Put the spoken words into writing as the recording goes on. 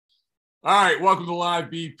All right, welcome to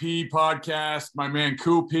Live BP podcast. My man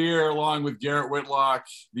Coop here, along with Garrett Whitlock,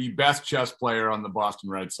 the best chess player on the Boston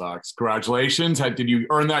Red Sox. Congratulations. Did you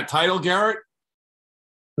earn that title, Garrett?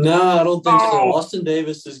 No, I don't think so. Austin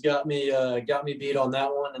Davis has got me beat on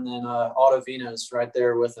that one, and then Otto Venus right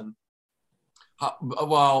there with him.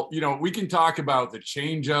 Well, we can talk about the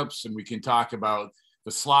changeups, and we can talk about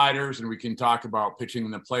the sliders, and we can talk about pitching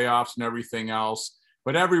in the playoffs and everything else.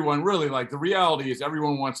 But everyone really, the reality is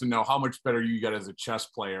everyone wants to know how much better you get as a chess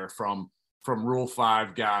player from Rule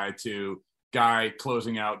 5 guy to guy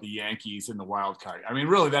closing out the Yankees in the wild card. I mean,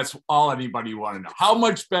 really, that's all anybody want to know. How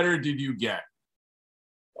much better did you get?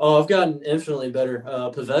 Oh, I've gotten infinitely better.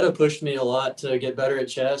 Pavetta pushed me a lot to get better at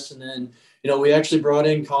chess. And then, we actually brought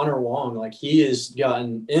in Connor Wong. He has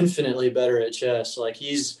gotten infinitely better at chess.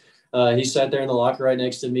 He sat there in the locker right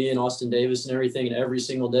next to me and Austin Davis and everything. And every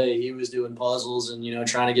single day he was doing puzzles and,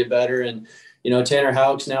 trying to get better. And, Tanner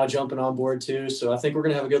Houck's now jumping on board too. So I think we're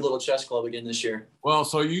going to have a good little chess club again this year. Well,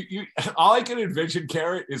 so you all I can envision,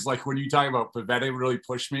 Garrett, is when you talk about Pavetta really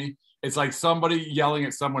pushed me, it's like somebody yelling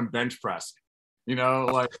at someone bench pressing.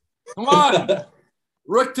 Come on,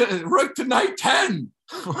 rook to knight 10.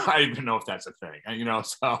 I don't even know if that's a thing,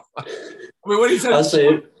 so. I mean, what he said. I'll say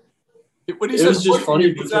it. When he says just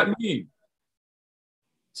funny, what does that mean?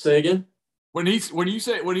 Say again? When he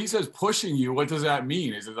says pushing you, what does that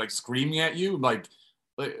mean? Is it like screaming at you? Like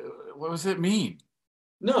what does it mean?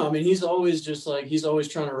 No, I mean, he's always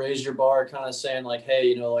trying to raise your bar, kind of saying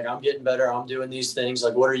hey, I'm getting better. I'm doing these things.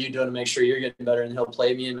 What are you doing to make sure you're getting better? And he'll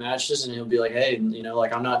play me in matches and he'll be like, hey,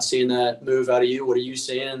 I'm not seeing that move out of you. What are you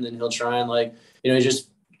seeing? And then he'll try and just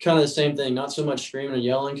kind of the same thing, not so much screaming and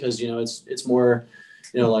yelling because, it's more,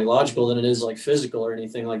 logical than it is physical or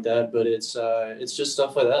anything like that. But it's just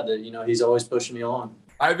stuff like that he's always pushing me along.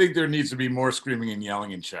 I think there needs to be more screaming and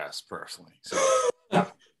yelling in chess personally. So,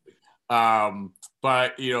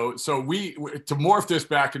 but so to morph this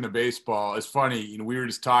back into baseball, it's funny, we were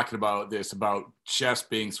just talking about chess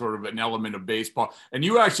being sort of an element of baseball. And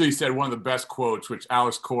you actually said one of the best quotes, which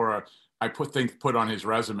Alex Cora, put on his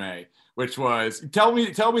resume, which was, tell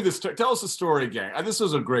us the story again. This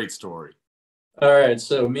was a great story. All right.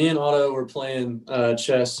 So me and Otto were playing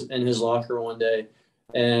chess in his locker one day,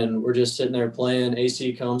 and we're just sitting there playing.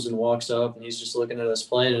 AC comes and walks up, and he's just looking at us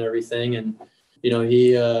playing and everything. And,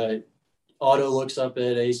 Otto looks up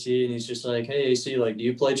at AC, and he's just like, hey, AC, do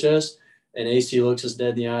you play chess? And AC looks us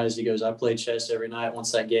dead in the eyes. He goes, I play chess every night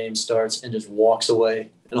once that game starts, and just walks away.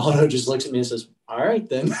 And Otto just looks at me and says, all right,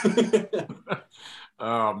 then.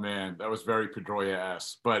 Oh, man, that was very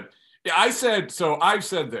Pedroia-esque. But yeah, I've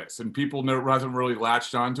said this, and people hasn't really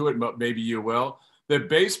latched onto it, but maybe you will, that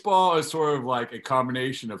baseball is sort of like a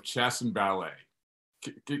combination of chess and ballet.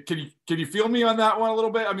 Can you feel me on that one a little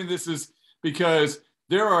bit? I mean, this is because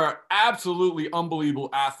there are absolutely unbelievable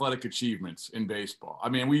athletic achievements in baseball. I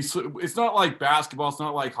mean, it's not like basketball, it's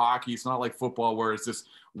not like hockey, it's not like football where it's this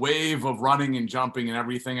wave of running and jumping and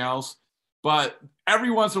everything else. But every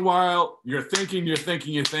once in a while, you're thinking,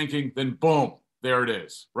 then boom, there it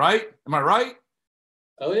is. Right? Am I right?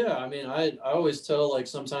 Oh, yeah. I mean, I always tell,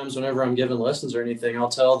 sometimes whenever I'm giving lessons or anything, I'll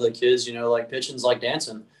tell the kids, pitching's like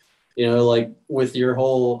dancing. With your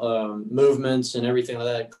whole movements and everything like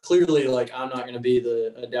that. Clearly, I'm not going to be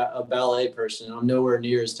a ballet person. I'm nowhere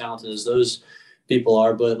near as talented as those people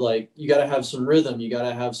are. But you got to have some rhythm. You got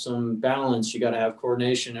to have some balance. You got to have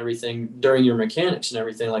coordination, everything during your mechanics and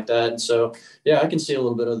everything like that. And so, yeah, I can see a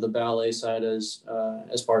little bit of the ballet side as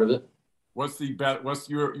part of it. What's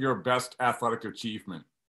your best athletic achievement?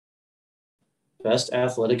 Best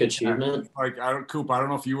athletic achievement? Coop, I don't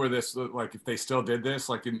know if you were this, if they still did this,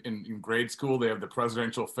 in grade school, they have the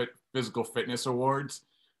Presidential Physical Fitness Awards.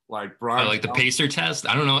 The pacer test?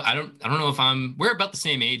 I don't know. I don't know if we're about the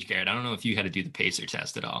same age, Garrett. I don't know if you had to do the pacer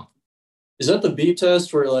test at all. Is that the beep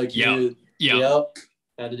test where Yep.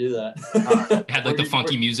 Had to do that. Had the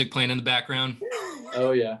funky music playing in the background.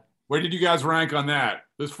 Oh yeah. Where did you guys rank on that?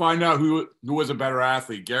 Let's find out who was a better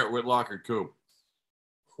athlete, Garrett Whitlock or Coop.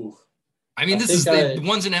 Oof. I mean,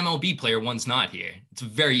 one's an MLB player, one's not here. It's a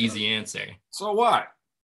very easy answer. So what?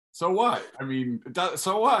 I mean,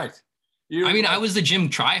 so what? I was the gym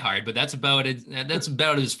tryhard, but that's about it. That's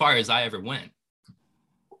about as far as I ever went.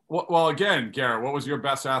 Well, again, Garrett, what was your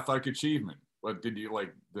best athletic achievement? What did you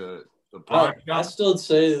the product? I'd still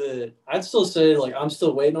say I'm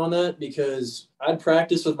still waiting on that because I'd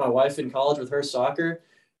practice with my wife in college with her soccer.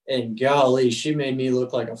 And golly, she made me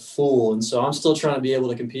look like a fool. And so I'm still trying to be able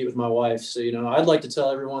to compete with my wife. So, I'd like to tell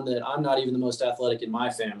everyone that I'm not even the most athletic in my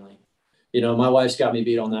family. My wife's got me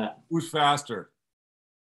beat on that. Who's faster?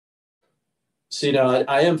 So,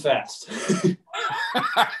 I am fast.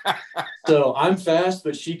 So I'm fast,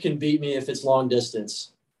 but she can beat me if it's long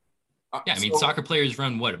distance. Yeah, I mean, soccer players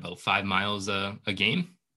run what, about 5 miles a game?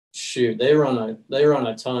 Shoot, they run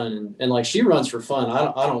a ton, and like she runs for fun.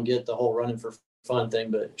 I don't get the whole running for fun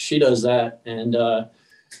thing, but she does that, and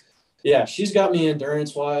yeah, she's got me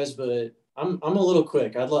endurance wise, but I'm a little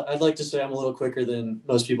quick. I'd like to say I'm a little quicker than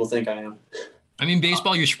most people think I am. I mean,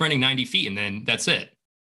 baseball, you're sprinting 90 feet and then that's it.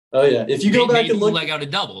 Oh yeah, if you go back Maybe and you look, leg out a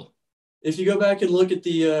double. if you go back and look at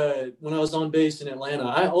the when I was on base in Atlanta,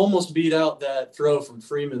 I almost beat out that throw from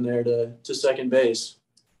Freeman there to second base.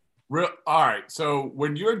 All right. So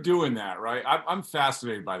when you're doing that, right, I'm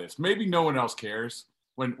fascinated by this. Maybe no one else cares.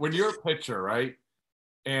 When you're a pitcher, right?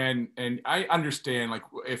 And I understand, like,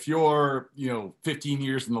 if you're 15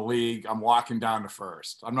 years in the league, I'm walking down to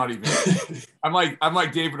first. I'm not even I'm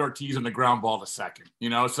like David Ortiz on the ground ball to second,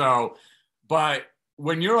 so but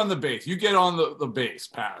when you're on the base, you get on the base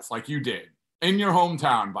pass like you did in your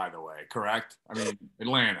hometown, by the way, correct? I mean,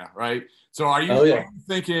 Atlanta, right? So are you, Oh yeah. are you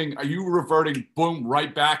thinking, are you reverting boom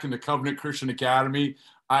right back into Covenant Christian Academy?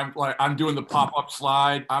 I'm doing the pop-up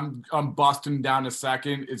slide. I'm busting down to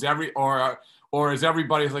second. Or is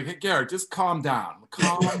everybody like, hey, Garrett, just calm down.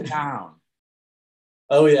 Calm down.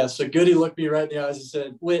 Oh yeah. So Goody looked me right in the eyes and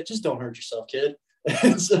said, "Wait, just don't hurt yourself, kid."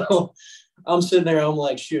 And so I'm sitting there. I'm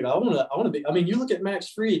like, shoot, I want to be. I mean, you look at Max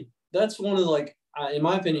Fried. That's one of the, like, in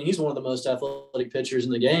my opinion, he's one of the most athletic pitchers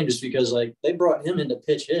in the game, just because like they brought him into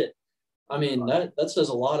pitch hit. I mean, that says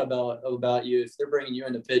a lot about you if they're bringing you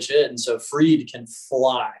into pitch hit. And so Fried can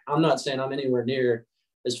fly. I'm not saying I'm anywhere near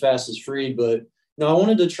as fast as Fried, but no, I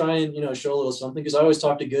wanted to try and show a little something, because I always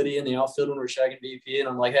talk to Goody in the outfield when we're shagging BP, and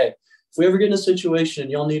I'm like, hey, if we ever get in a situation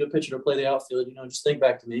and y'all need a pitcher to play the outfield, just think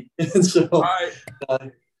back to me. And so,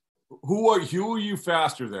 who are you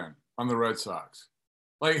faster than on the Red Sox?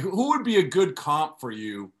 Like, who would be a good comp for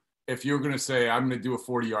you if you're going to say, I'm going to do a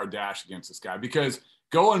 40-yard dash against this guy? Because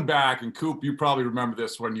going back, and Coop, you probably remember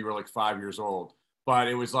this when you were like 5 years old, but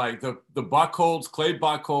it was like the Buckholz, Clay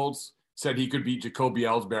Buckholz said he could beat Jacoby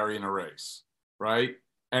Ellsbury in a race, right?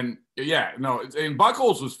 And yeah, no, and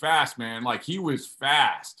Buckholz was fast, man. Like, he was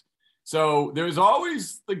fast. So there's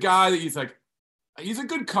always the guy that he's like, he's a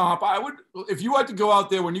good comp. I would, if you had to go out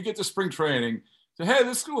there when you get to spring training, say, hey,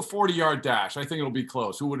 let's do a 40-yard dash. I think it'll be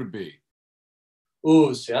close. Who would it be?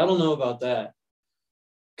 ooh, see, I don't know about that,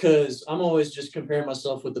 because I'm always just comparing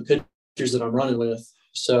myself with the pitchers that I'm running with.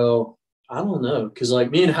 So I don't know, because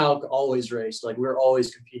like me and Houck always race. Like, we're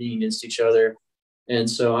always competing against each other. And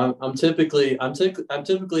so I'm typically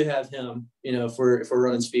have him, if we're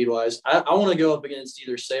running speed wise. I want to go up against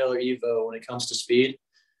either Sale or Evo when it comes to speed,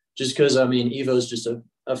 just because I mean Evo's just a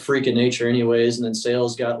freak of nature anyways, and then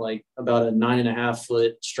Sale's got like about a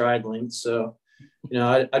 9.5-foot stride length. So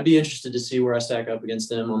I'd be interested to see where I stack up against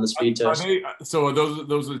them on the speed test. So are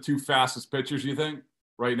those are the two fastest pitchers, you think,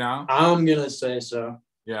 right now? I'm gonna say so.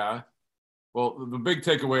 Yeah. Well, the big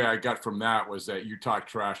takeaway I got from that was that you talked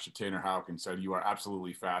trash to Tanner Houck and said you are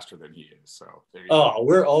absolutely faster than he is. So there you go.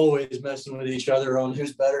 We're always messing with each other on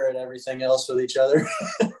who's better at everything else with each other.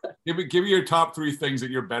 Give me your top 3 things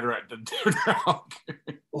that you're better at than Tanner Houck.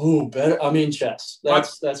 Ooh, better. I mean, chess.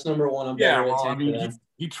 That's number one. I'm better at. I mean,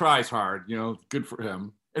 he tries hard. Good for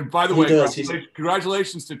him. And by the way,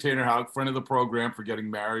 congratulations to Tanner Houck, friend of the program, for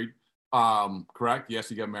getting married. Correct? Yes,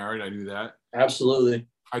 he got married. I knew that. Absolutely.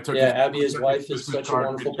 Abby, his wife, is such a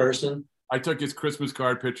wonderful person. I took his Christmas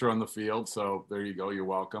card picture on the field, so there you go. You're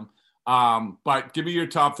welcome. But give me your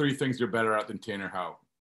top 3 things you're better at than Tanner Houck.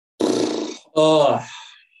 I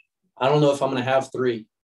don't know if I'm going to have 3.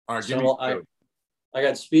 All right, so I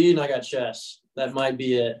got speed and I got chess. That might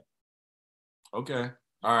be it. Okay.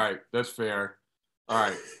 All right. That's fair. All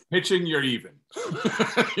right. Pitching, you're even.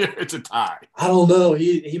 It's a tie. I don't know.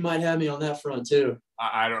 He might have me on that front too.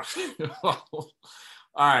 I don't.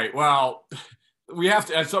 All right. Well, we have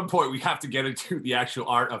to, at some point, we have to get into the actual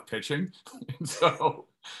art of pitching. So,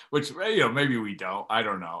 which, maybe we don't. I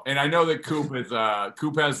don't know. And I know that Coop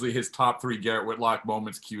has his top 3 Garrett Whitlock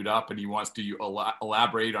moments queued up, and he wants to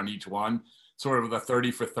elaborate on each one, sort of the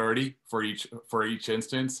 30 for 30 for each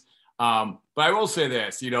instance. But I will say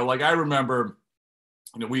this, like I remember,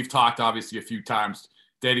 we've talked obviously a few times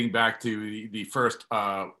dating back to the first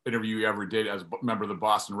interview you ever did as a member of the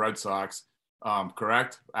Boston Red Sox,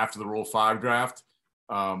 correct? After the Rule 5 draft.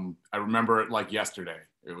 I remember it like yesterday.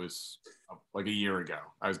 It was like a year ago.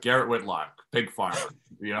 I was Garrett Whitlock, pig farmer,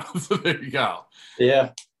 so there you go.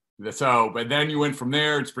 Yeah. So, but then you went from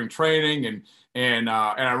there in spring training and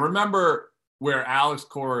I remember where Alex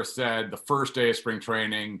Cora said the first day of spring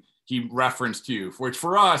training, he referenced you, which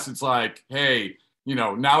for us, it's like, hey,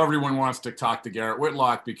 now everyone wants to talk to Garrett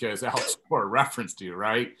Whitlock because Alex Cora referenced you,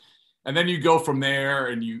 right? And then you go from there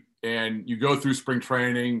and you go through spring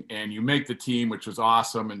training and you make the team, which was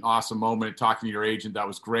awesome, an awesome moment. Talking to your agent, that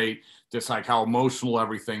was great. Just like how emotional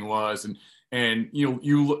everything was. And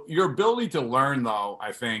your ability to learn, though,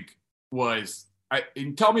 I think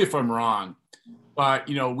and tell me if I'm wrong, but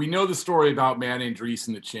we know the story about Matt Andreessen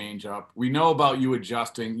and the changeup. We know about you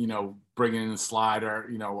adjusting, bringing in the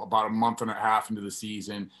slider, about a month and a half into the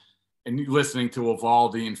season, and listening to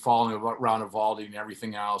Eovaldi and following around Eovaldi and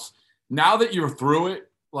everything else. Now that you're through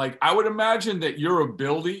it, like, I would imagine that your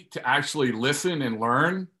ability to actually listen and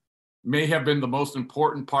learn may have been the most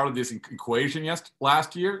important part of this equation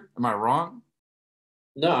last year. Am I wrong?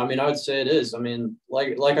 No, I mean, I would say it is. I mean,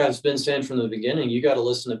 like I've been saying from the beginning, you got to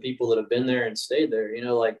listen to people that have been there and stayed there.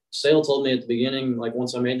 Like Sale told me at the beginning, like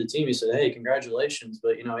once I made the team, he said, "Hey, congratulations,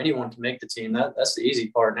 but anyone can make the team. That's the easy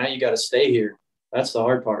part. Now you got to stay here. That's the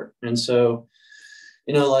hard part." And so,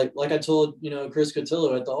 like I told Chris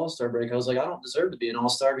Cotillo at the All-Star break, I was like, I don't deserve to be an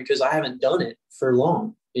All-Star because I haven't done it for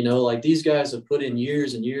long. Like these guys have put in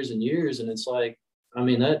years and years and years, and it's like, I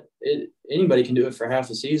mean, anybody can do it for half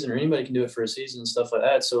a season, or anybody can do it for a season and stuff like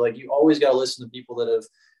that. So like, you always got to listen to people that have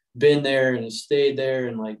been there and have stayed there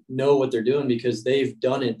and like know what they're doing because they've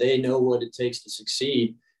done it. They know what it takes to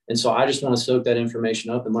succeed. And so I just want to soak that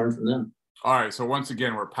information up and learn from them. All right. So once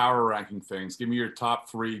again, we're power ranking things. Give me your top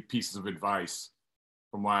 3 pieces of advice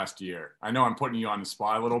from last year. I know I'm putting you on the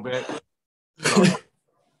spot a little bit. So,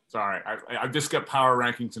 sorry. I've just got power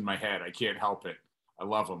rankings in my head. I can't help it. I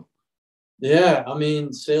love them. Yeah, I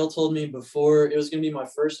mean, Sale told me before it was going to be my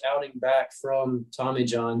first outing back from Tommy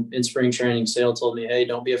John in spring training. Sale told me, "Hey,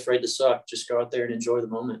 don't be afraid to suck. Just go out there and enjoy the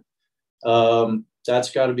moment." That's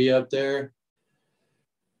got to be up there.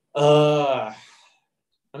 I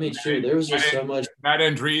mean, shoot, there was just so much. Matt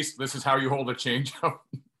Andreessen, this is how you hold a changeup.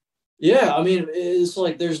 Yeah, I mean, it's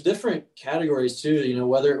like there's different categories too,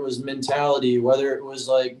 whether it was mentality, whether it was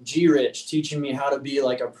like G-Rich teaching me how to be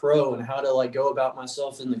like a pro and how to like go about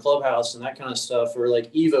myself in the clubhouse and that kind of stuff, or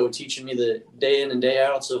like Evo teaching me the day in and day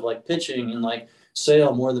outs of like pitching, and like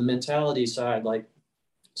Sale more the mentality side. Like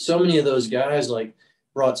so many of those guys like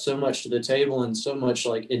brought so much to the table and so much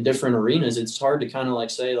like in different arenas. It's hard to kind of like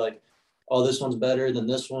say like, oh, this one's better than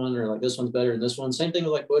this one, or like this one's better than this one. Same thing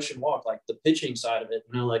with like Bush and Walk, like the pitching side of it,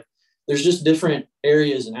 like there's just different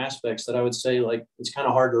areas and aspects that I would say like it's kind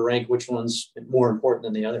of hard to rank which one's more important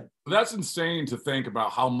than the other. That's insane to think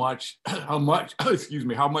about how much, excuse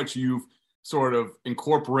me, how much you've sort of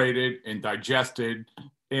incorporated and digested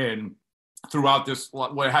in throughout this,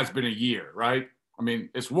 what has been a year, right? I mean,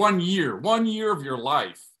 it's 1 year of your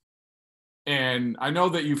life. And I know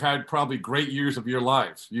that you've had probably great years of your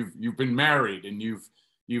life. You've been married and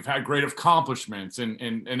you've had great accomplishments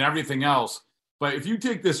and everything else. But if you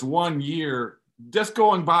take this 1 year, just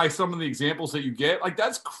going by some of the examples that you get, like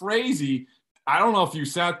that's crazy. I don't know if you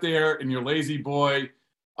sat there in your lazy boy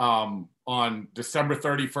on December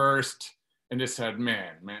 31st and just said,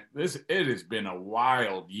 man, it has been a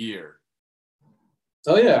wild year.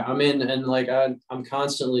 Oh yeah. I mean, and like I'm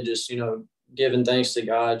constantly just, giving thanks to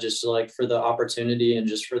God just like for the opportunity and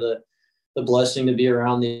just for the blessing to be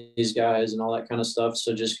around these guys and all that kind of stuff.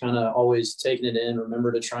 So just kind of always taking it in,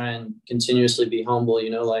 remember to try and continuously be humble,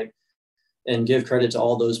 and give credit to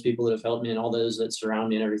all those people that have helped me and all those that surround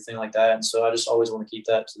me and everything like that. And so I just always want to keep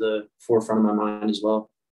that to the forefront of my mind as well.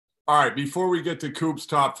 All right. Before we get to Coop's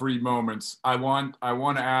top 3 moments, I want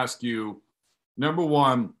to ask you, number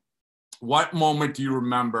one, what moment do you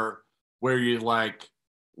remember where you're like,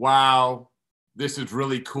 wow, this is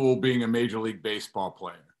really cool being a Major League Baseball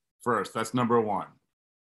player? First, that's number one.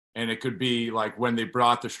 And it could be like when they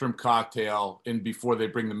brought the shrimp cocktail in before they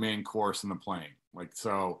bring the main course in the plane. Like,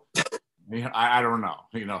 so I don't know,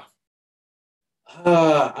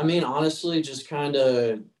 I mean, honestly, just kind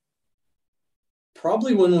of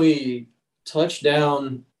probably when we touched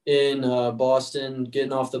down in Boston,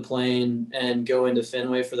 getting off the plane and going to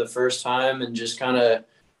Fenway for the first time and just kind of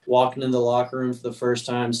walking in the locker room for the first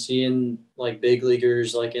time, seeing like big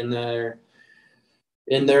leaguers like in their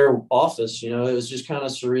office, it was just kind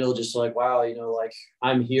of surreal, just like, wow, like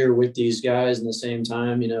I'm here with these guys in the same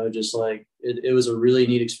time, just like it was a really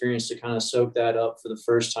neat experience to kind of soak that up for the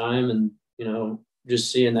first time. And,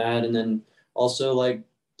 just seeing that. And then also like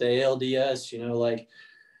the ALDS, like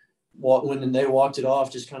when they walked it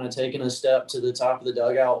off, just kind of taking a step to the top of the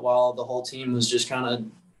dugout while the whole team was just kind of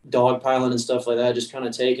dogpiling and stuff like that, just kind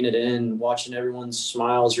of taking it in, watching everyone's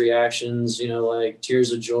smiles, reactions, like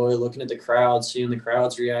tears of joy, looking at the crowd, seeing the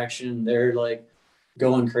crowd's reaction. They're like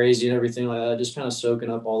going crazy and everything like that. Just kind of soaking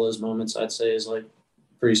up all those moments, I'd say, is like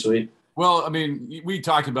pretty sweet. Well, I mean, we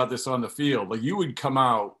talked about this on the field. Like you would come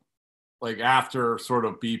out like after sort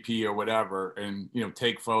of BP or whatever, and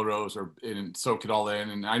take photos and soak it all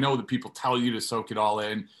in. And I know that people tell you to soak it all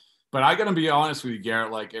in, but I got to be honest with you,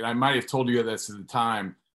 Garrett. Like, and I might have told you this at the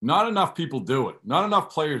time. Not enough people do it. Not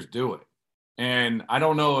enough players do it. And I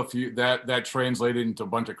don't know if that translated into a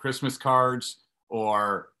bunch of Christmas cards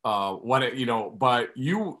or but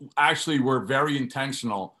you actually were very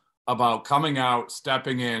intentional about coming out,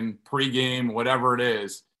 stepping in pregame, whatever it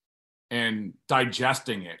is, and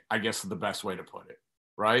digesting it, I guess is the best way to put it,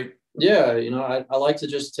 right? Yeah, I like to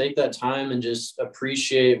just take that time and just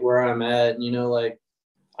appreciate where I'm at. And,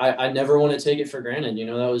 I never want to take it for granted.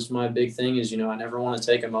 That was my big thing is, I never want to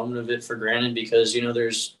take a moment of it for granted because,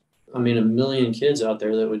 there's, a million kids out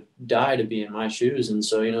there that would die to be in my shoes. And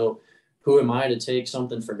so, who am I to take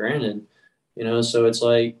something for granted? So it's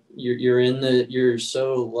like you're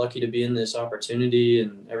so lucky to be in this opportunity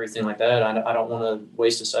and everything like that. I don't want to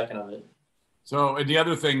waste a second of it. So, and the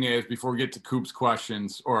other thing is, before we get to Coop's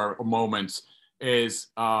questions or moments, is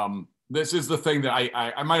this is the thing that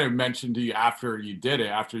I might have mentioned to you after you did it,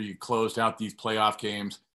 after you closed out these playoff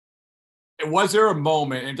games. Was there a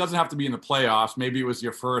moment, and it doesn't have to be in the playoffs, maybe it was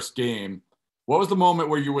your first game. What was the moment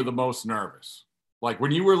where you were the most nervous? Like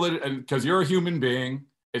when you were because you're a human being,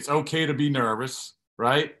 it's okay to be nervous,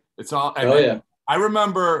 right? It's all. Oh, yeah. I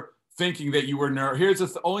remember thinking that you were nervous. Here's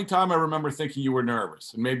the only time I remember thinking you were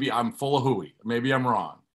nervous, and maybe I'm full of hooey. Maybe I'm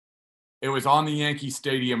wrong. It was on the Yankee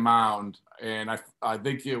Stadium mound, and I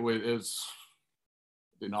think it was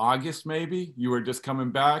in August. Maybe you were just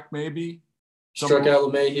coming back. Maybe struck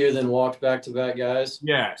out LeMahieu, then walked back-to-back guys.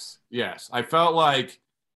 Yes. I felt like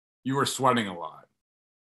you were sweating a lot.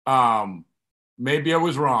 Maybe I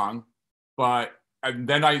was wrong, but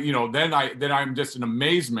then I'm just in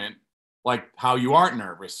amazement, like how you aren't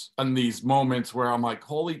nervous in these moments where I'm like,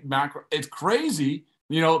 holy mackerel, it's crazy,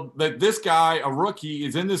 that this guy, a rookie,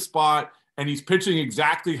 is in this spot and he's pitching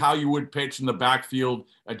exactly how you would pitch in the backfield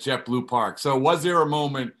at JetBlue Park. So was there a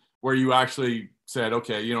moment where you actually said,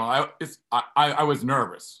 okay, I was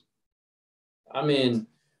nervous?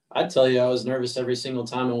 I'd tell you I was nervous every single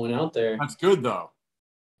time I went out there. That's good though.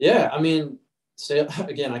 Yeah, Sale,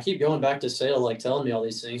 again, I keep going back to Sale, like telling me all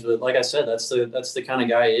these things, but like I said, that's the kind of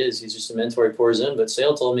guy he is. He's just a mentor, he pours in. But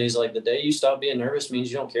Sale told me, he's like, the day you stop being nervous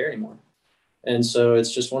means you don't care anymore. And so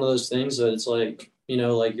it's just one of those things that it's like,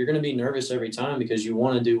 like you're going to be nervous every time because you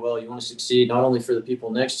want to do well, you want to succeed, not only for the people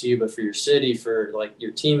next to you, but for your city, for like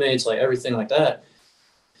your teammates, like everything like that.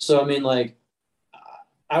 So, like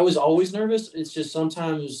I was always nervous. It's just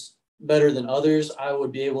sometimes better than others. I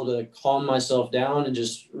would be able to calm myself down and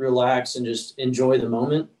just relax and just enjoy the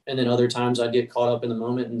moment. And then other times I'd get caught up in the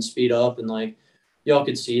moment and speed up. And like, y'all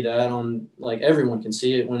could see that on, like, everyone can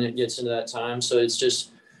see it when it gets into that time. So it's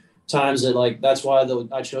just times that, like, that's why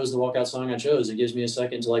I chose the walkout song I chose. It gives me a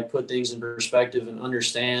second to like put things in perspective and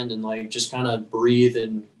understand and like just kind of breathe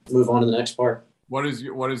and move on to the next part. What is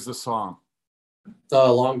the song?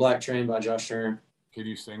 Long Black Train by Josh Turner. Can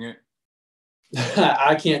you sing it?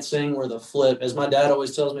 I can't sing worth a flip. As my dad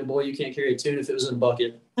always tells me, boy, you can't carry a tune if it was in a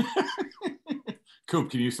bucket. Coop,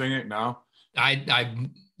 can you sing it? No. I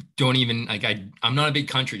don't even I'm not a big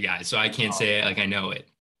country guy, so I can't say it like I know it.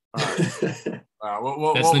 All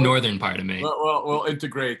right. That's the northern part of me. We'll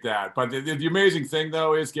integrate that. But the amazing thing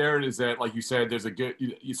though is, Garrett, is that, like you said, there's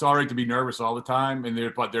it's all right to be nervous all the time,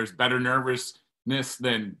 but there's better nervousness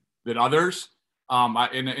than others.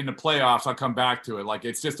 In the playoffs, I'll come back to it. Like,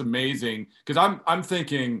 it's just amazing because I'm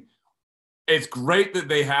thinking it's great that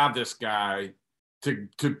they have this guy to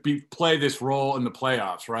play this role in the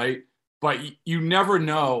playoffs, right? But you never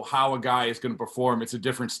know how a guy is going to perform. It's a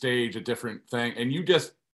different stage, a different thing, and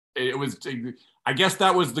I guess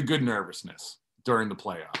that was the good nervousness during the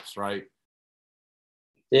playoffs, right?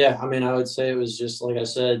 Yeah, I would say it was just, like I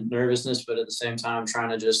said, nervousness, but at the same time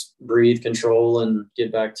trying to just breathe, control, and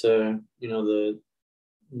get back to,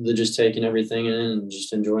 the just taking everything in and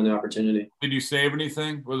just enjoying the opportunity. Did you save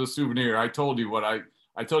anything with a souvenir? I told you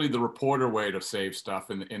I told you the reporter way to save stuff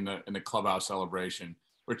in the clubhouse celebration,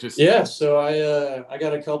 which is So I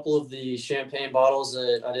got a couple of the champagne bottles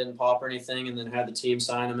that I didn't pop or anything, and then had the team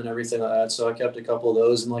sign them and everything like that. So I kept a couple of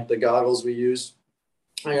those, and like the goggles we used,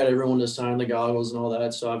 I got everyone to sign the goggles and all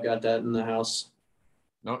that. So I've got that in the house.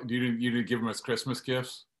 No, you didn't give them as Christmas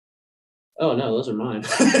gifts? Oh no, those are mine.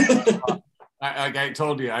 I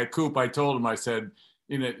told you, Coop, I told him, I said,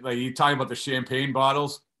 like, you talking about the champagne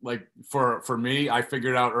bottles, like for me, I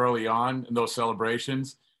figured out early on in those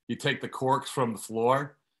celebrations, you take the corks from the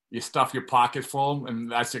floor, you stuff your pockets full,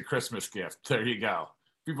 and that's your Christmas gift. There you go.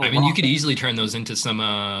 People I mean, you love could it. easily turn those into some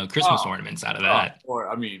Christmas ornaments out of that. Or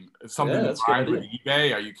I mean, something Yeah, that that's a good rhymes with idea.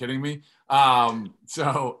 eBay. Are you kidding me?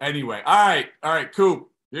 So anyway, all right, Coop.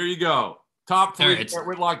 Here you go. Top All three right. Garrett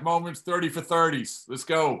Whitlock moments, 30 for 30s. Let's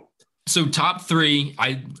go. So top three,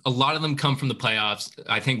 a lot of them come from the playoffs.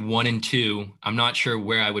 I think one and two. I'm not sure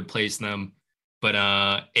where I would place them, but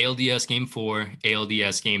ALDS game four,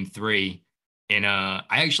 ALDS game three, and I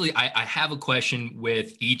have a question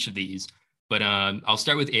with each of these, but I'll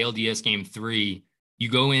start with ALDS game three. You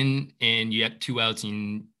go in and you have two outs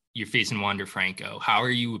and you're facing Wander Franco. How are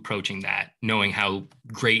you approaching that, knowing how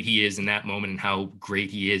great he is in that moment and how great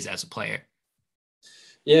he is as a player?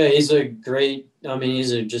 Yeah, he's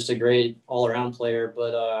just a great all around player.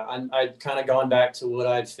 But I'd kind of gone back to what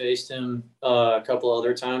I'd faced him a couple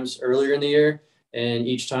other times earlier in the year. And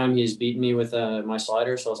each time he's beaten me with my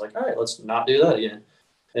slider. So I was like, all right, let's not do that again.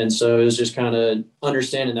 And so it was just kind of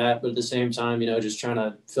understanding that. But at the same time, just trying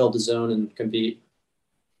to fill the zone and compete.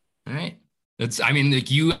 All right. I mean,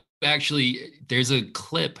 like you actually, there's a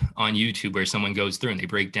clip on YouTube where someone goes through and they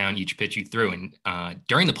break down each pitch you threw. And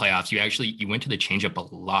during the playoffs, you went to the changeup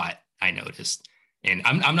a lot, I noticed. And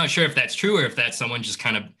I'm not sure if that's true or if that's someone just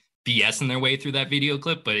kind of BSing their way through that video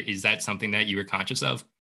clip, but is that something that you were conscious of?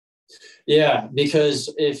 Yeah,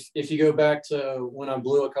 because if you go back to when I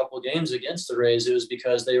blew a couple of games against the Rays, it was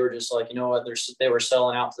because they were just like, you know what, they were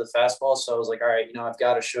selling out to the fastball. So I was like, all right, I've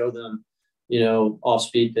got to show them, off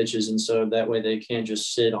speed pitches, and so that way they can't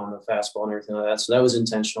just sit on the fastball and everything like that. So that was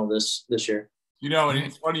intentional this year. And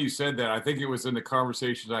it's funny you said that. I think it was in the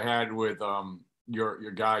conversations I had with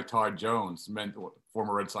your guy Todd Jones,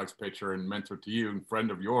 former Red Sox pitcher and mentor to you and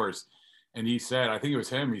friend of yours. And he said, I think it was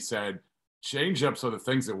him. He said, change-ups are the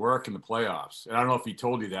things that work in the playoffs. And I don't know if he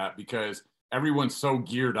told you that because everyone's so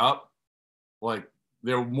geared up, like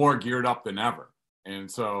they're more geared up than ever.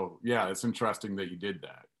 And so, yeah, it's interesting that you did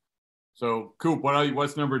that. So, Coop,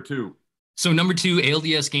 what's number two? So number two,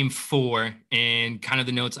 ALDS game four, and kind of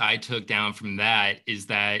the notes I took down from that is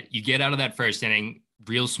that you get out of that first inning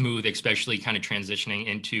real smooth, especially kind of transitioning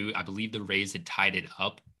into, I believe the Rays had tied it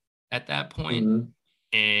up at that point.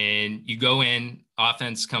 Mm-hmm. And you go in,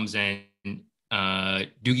 offense comes in,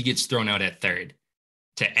 Doogie gets thrown out at third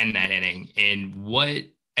to end that inning. And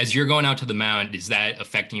as you're going out to the mound, is that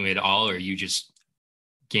affecting you at all, or are you just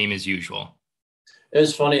game as usual? It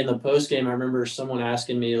was funny in the post game. I remember someone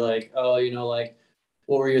asking me like, "Oh, like,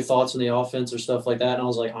 what were your thoughts on the offense or stuff like that?" And I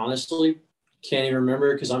was like, honestly, can't even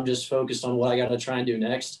remember because I'm just focused on what I got to try and do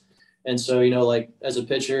next. And so, like as a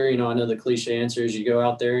pitcher, I know the cliche answer is you go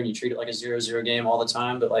out there and you treat it like a 0-0 game all the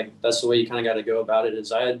time. But like that's the way you kind of got to go about it.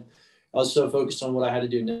 I was so focused on what I had to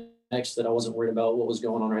do next that I wasn't worried about what was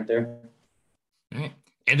going on right there. All right.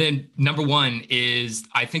 And then number one is,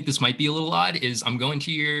 I think this might be a little odd, is I'm going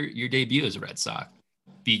to your debut as a Red Sox.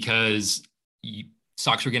 Because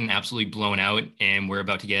Sox were getting absolutely blown out, and we're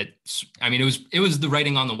about to get. I mean, it was the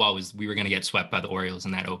writing on the wall was we were going to get swept by the Orioles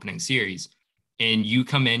in that opening series, and you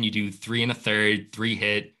come in, you do 3 1/3, 3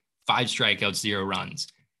 hit, 5 strikeouts, 0 runs.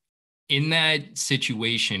 In that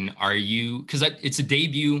situation, are you? Because it's a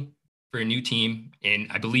debut for a new team, and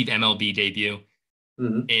I believe MLB debut.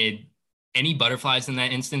 Mm-hmm. And any butterflies in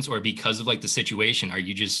that instance, or because of like the situation, are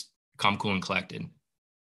you just calm, cool, and collected?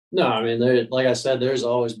 No, I mean, like I said, there's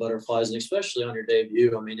always butterflies, and especially on your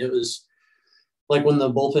debut. I mean, it was like when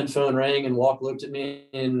the bullpen phone rang and Walk looked at me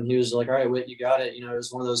and he was like, all right, Whit, you got it. It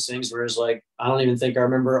was one of those things where it's like, I don't even think I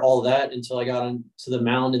remember all that until I got onto the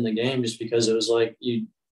mound in the game, just because it was like, you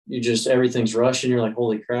just, everything's rushing. You're like,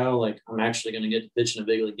 holy cow, like I'm actually going to get to pitch in a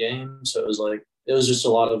big league game. So it was just a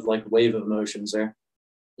lot of like wave of emotions there.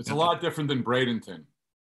 It's a lot different than Bradenton,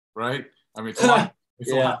 right? I mean, it's a lot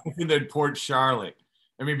different than Port Charlotte.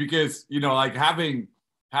 I mean, because, like having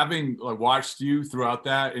like watched you throughout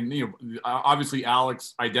that, and, obviously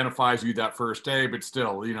Alex identifies you that first day, but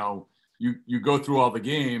still, you go through all the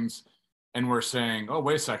games and we're saying, oh,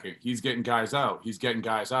 wait a second, he's getting guys out. He's getting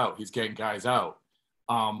guys out. He's getting guys out.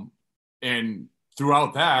 And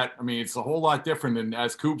throughout that, I mean, it's a whole lot different than,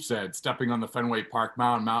 as Coop said, stepping on the Fenway Park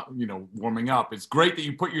mound, warming up. It's great that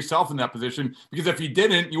you put yourself in that position, because if you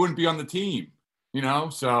didn't, you wouldn't be on the team,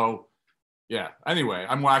 so. Yeah. Anyway,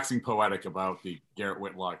 I'm waxing poetic about the Garrett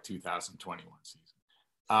Whitlock 2021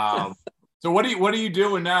 season. So what are you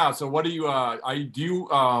doing now? So what do you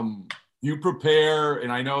prepare?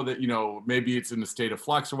 And I know that, maybe it's in the state of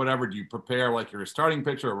flux or whatever. Do you prepare like you're a starting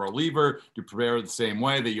pitcher or a reliever? Do you prepare the same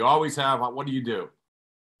way that you always have? What do you do?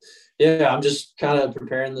 Yeah, I'm just kind of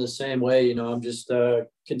preparing the same way. I'm just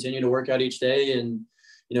continue to work out each day and,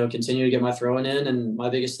 continue to get my throwing in. And my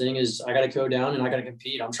biggest thing is I got to go down and I got to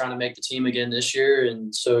compete. I'm trying to make the team again this year.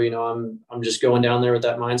 And so, I'm just going down there with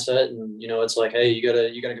that mindset. And, it's like, hey, you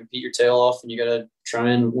gotta compete your tail off and you got to try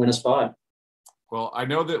and win a spot. Well, I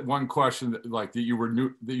know that one question that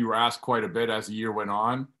you were asked quite a bit as the year went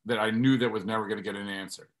on that I knew that was never going to get an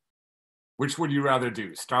answer. Which would you rather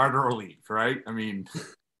do, start or leave, right? I mean,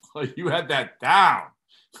 like you had that down.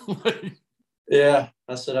 Yeah,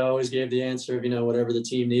 I said I always gave the answer of, whatever the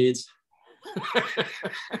team needs.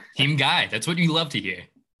 Team guy. That's what you love to hear.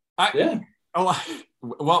 Yeah.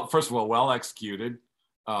 Well, first of all, well executed.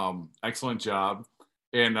 Excellent job.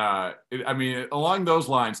 And along those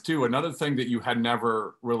lines too, another thing that you had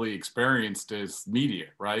never really experienced is media,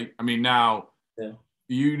 right? I mean, now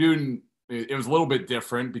you didn't, it was a little bit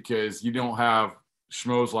different because you don't have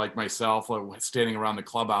schmoes like myself standing around the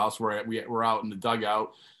clubhouse where we're out in the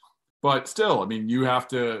dugout. But still, I mean, you have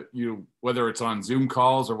to, whether it's on Zoom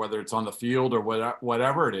calls or whether it's on the field or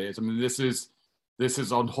whatever it is. I mean, this is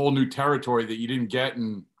a whole new territory that you didn't get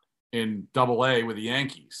in Double-A with the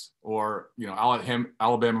Yankees or,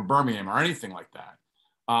 Alabama, Birmingham or anything like that.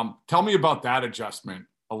 Tell me about that adjustment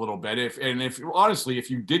a little bit. If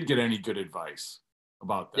you did get any good advice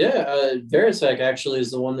about that. Yeah, Veritek actually is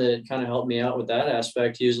the one that kind of helped me out with that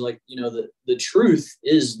aspect. He was like, the truth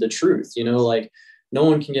is the truth, like no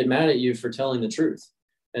one can get mad at you for telling the truth.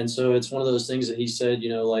 And so it's one of those things that he said,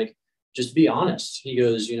 just be honest. He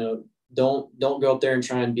goes, don't go up there and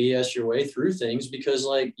try and BS your way through things because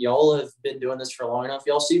like y'all have been doing this for long enough.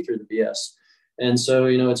 Y'all see through the BS. And so,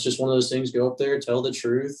 it's just one of those things, go up there, tell the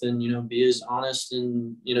truth and, be as honest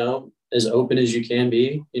and, as open as you can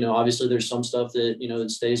be. Obviously there's some stuff that,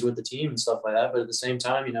 that stays with the team and stuff like that. But at the same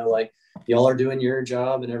time, like y'all are doing your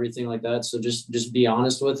job and everything like that. So just be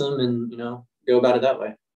honest with them and, go about it that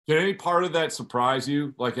way. Did any part of that surprise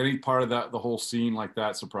you? Like any part of that, the whole scene like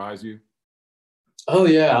that surprise you? Oh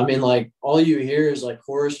yeah. I mean, like all you hear is like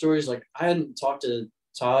horror stories. Like I hadn't talked to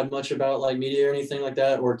Todd much about like media or anything like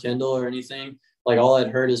that or Kendall or anything. Like all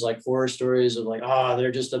I'd heard is like horror stories of like,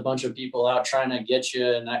 they're just a bunch of people out trying to get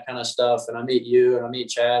you and that kind of stuff. And I meet you and I meet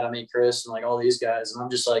Chad, I meet Chris and like all these guys. And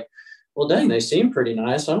I'm just like, well, dang, they seem pretty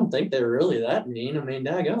nice. I don't think they were really that mean. I mean,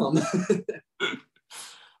 daggum.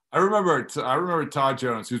 I remember Todd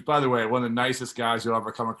Jones, who's, by the way, one of the nicest guys you'll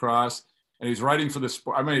ever come across. And he's writing for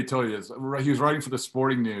I may tell you this. He was writing for the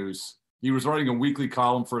Sporting News. He was writing a weekly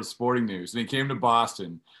column for the Sporting News. And he came to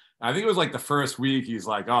Boston. I think it was like the first week. He's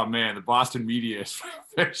like, oh, man, the Boston media is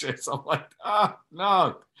vicious. I'm like,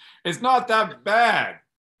 no, it's not that bad.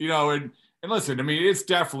 And listen, I mean, it's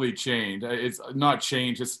definitely changed. It's not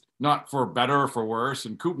changed. It's not for better or for worse.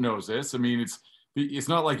 And Coop knows this. I mean, it's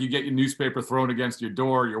not like you get your newspaper thrown against your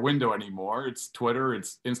door or your window anymore. It's Twitter,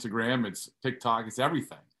 it's Instagram, it's TikTok, it's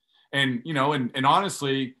everything. And, and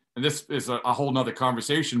honestly, and this is a whole nother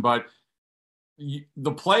conversation, but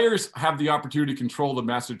the players have the opportunity to control the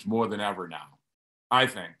message more than ever now, I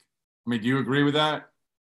think. I mean, do you agree with that?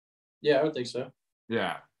 Yeah, I would think so.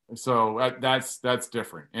 Yeah. So that's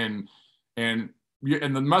different. And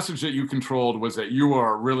the message that you controlled was that you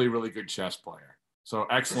are a really, really good chess player. So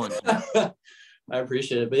excellent. I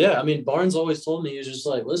appreciate it. But yeah, I mean, Barnes always told me, he was just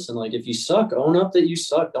like, listen, like if you suck, own up that you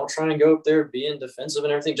suck. Don't try and go up there being defensive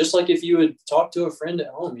and everything. Just like if you would talk to a friend at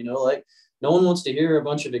home, like no one wants to hear a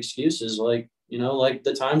bunch of excuses. Like, like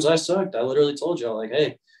the times I sucked, I literally told y'all like,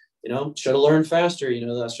 hey, should have learned faster.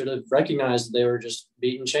 I should have recognized that they were just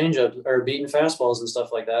beating changeups or beating fastballs and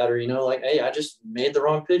stuff like that. Or, like, hey, I just made the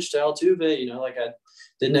wrong pitch to Altuve, like I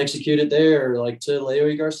didn't execute it there, or like to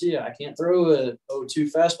Leo Garcia. I can't throw a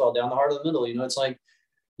 0-2 fastball down the heart of the middle. It's like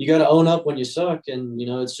you got to own up when you suck. And,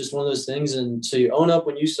 it's just one of those things. And so you own up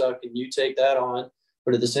when you suck and you take that on.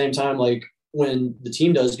 But at the same time, like when the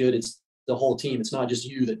team does good, it's the whole team. It's not just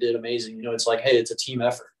you that did amazing. It's like, hey, it's a team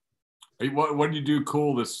effort. Hey, what did you do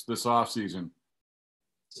cool this off season?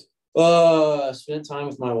 Spent time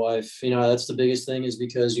with my wife. That's the biggest thing is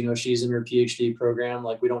because, she's in her PhD program.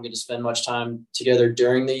 Like we don't get to spend much time together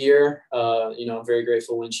during the year. I'm very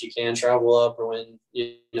grateful when she can travel up or when,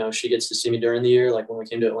 she gets to see me during the year, like when we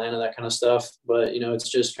came to Atlanta, that kind of stuff. But, it's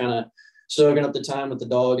just kind of soaking up the time with the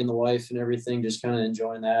dog and the wife and everything, just kind of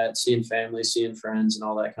enjoying that, seeing family, seeing friends and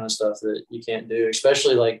all that kind of stuff that you can't do,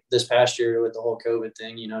 especially like this past year with the whole COVID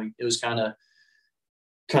thing. It was kind of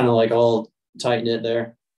like all tight knit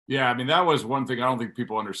there. Yeah, I mean, that was one thing I don't think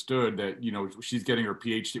people understood that, she's getting her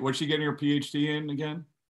PhD. What's she getting her PhD in again?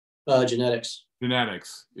 Genetics.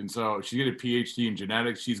 Genetics. And so she get a PhD in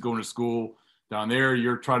genetics. She's going to school down there.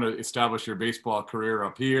 You're trying to establish your baseball career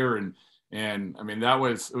up here. And I mean, it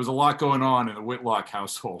was a lot going on in the Whitlock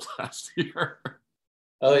household last year.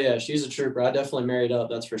 Oh yeah, she's a trooper. I definitely married up,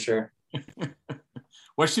 that's for sure.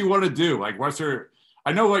 What's she want to do? Like, what's her?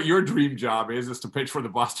 I know what your dream job is to pitch for the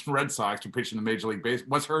Boston Red Sox, to pitch in the Major League Baseball.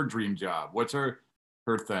 What's her dream job? What's her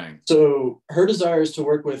thing? So her desire is to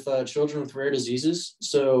work with children with rare diseases.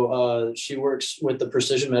 So she works with the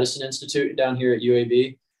Precision Medicine Institute down here at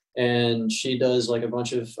UAB, and she does like a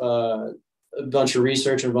bunch of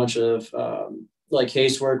research and a bunch of like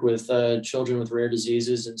casework with children with rare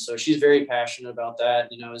diseases. And so she's very passionate about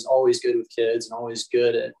that. You know, is always good with kids and always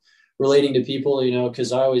good at relating to people. You know,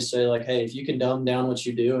 because I always say like, hey, if you can dumb down what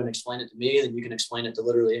you do and explain it to me, then you can explain it to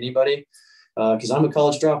literally anybody. Because I'm a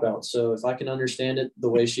college dropout. So if I can understand it the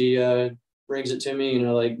way she brings it to me, you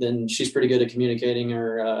know, like then she's pretty good at communicating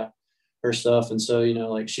her stuff. And so, you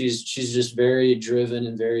know, like she's just very driven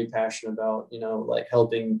and very passionate about, you know, like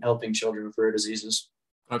helping children with rare diseases.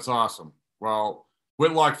 That's awesome. Well,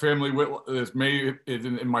 Whitlock family is made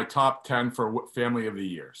in my top 10 for family of the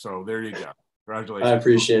year. So there you go. Congratulations. I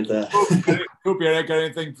appreciate that. Coop, you got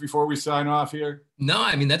anything before we sign off here? No,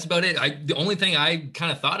 I mean, that's about it. The only thing I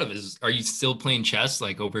kind of thought of is, are you still playing chess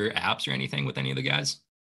like over apps or anything with any of the guys?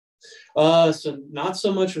 So not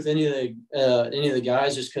so much with any of the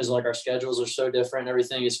guys, just because like our schedules are so different and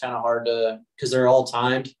everything. It's kind of hard to, because they're all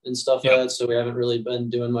timed and stuff like that. So we haven't really been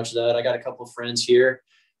doing much of that. I got a couple of friends here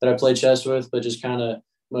that I play chess with, but just kind of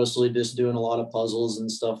mostly just doing a lot of puzzles and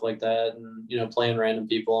stuff like that, and you know, playing random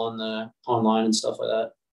people on the online and stuff like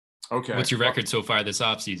that. Okay. What's your record so far this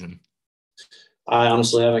off season? I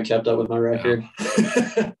honestly haven't kept up with my record.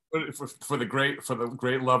 for the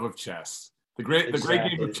great love of chess. The great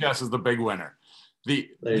game of chess is the big winner.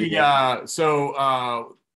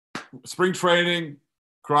 Spring training,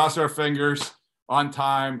 cross our fingers, on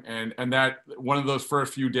time, and that one of those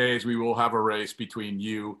first few days we will have a race between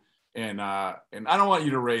you and I don't want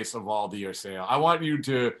you to race Eovaldi or Sale. I want you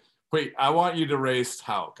to race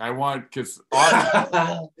Houck. Because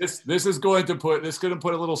this is going to put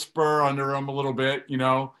a little spur under him a little bit. You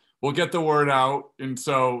know, we'll get the word out, and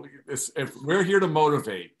so if we're here to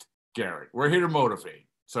motivate Garrett, we're here to motivate.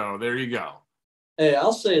 So there you go. Hey,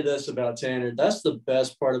 I'll say this about Tanner. That's the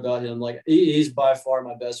best part about him. Like he's by far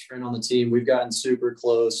my best friend on the team. We've gotten super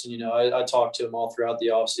close. And, you know, I talked to him all throughout the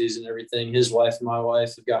offseason and everything. His wife and my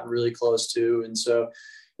wife have gotten really close too. And so,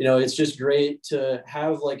 you know, it's just great to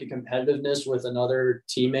have like a competitiveness with another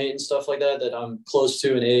teammate and stuff like that I'm close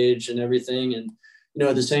to in age and everything. And, you know,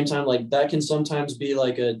 at the same time, like that can sometimes be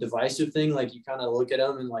like a divisive thing. Like you kind of look at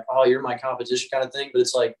them and like, oh, you're my competition kind of thing. But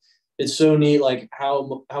it's like, it's so neat, like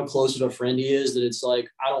how close of a friend he is, that it's like,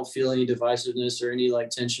 I don't feel any divisiveness or any like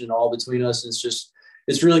tension at all between us. And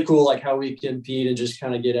it's really cool, like how we compete and just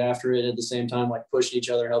kind of get after it at the same time, like pushing each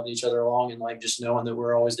other, helping each other along, and like just knowing that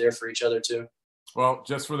we're always there for each other too. Well,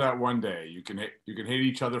 just for that one day, you can hate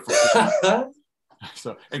each other for.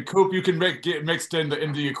 So, and Coop, you can get mixed in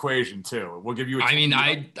the equation too. We'll give you.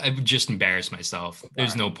 I would just embarrass myself.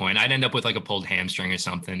 There's no point. I'd end up with like a pulled hamstring or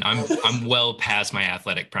something. I'm well past my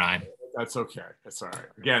athletic prime. That's okay. That's all right.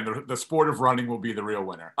 Again, the sport of running will be the real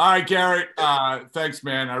winner. All right, Garrett. Thanks,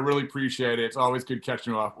 man. I really appreciate it. It's always good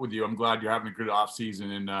catching up with you. I'm glad you're having a good off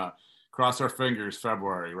season, and cross our fingers,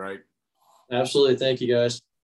 February, right? Absolutely. Thank you, guys.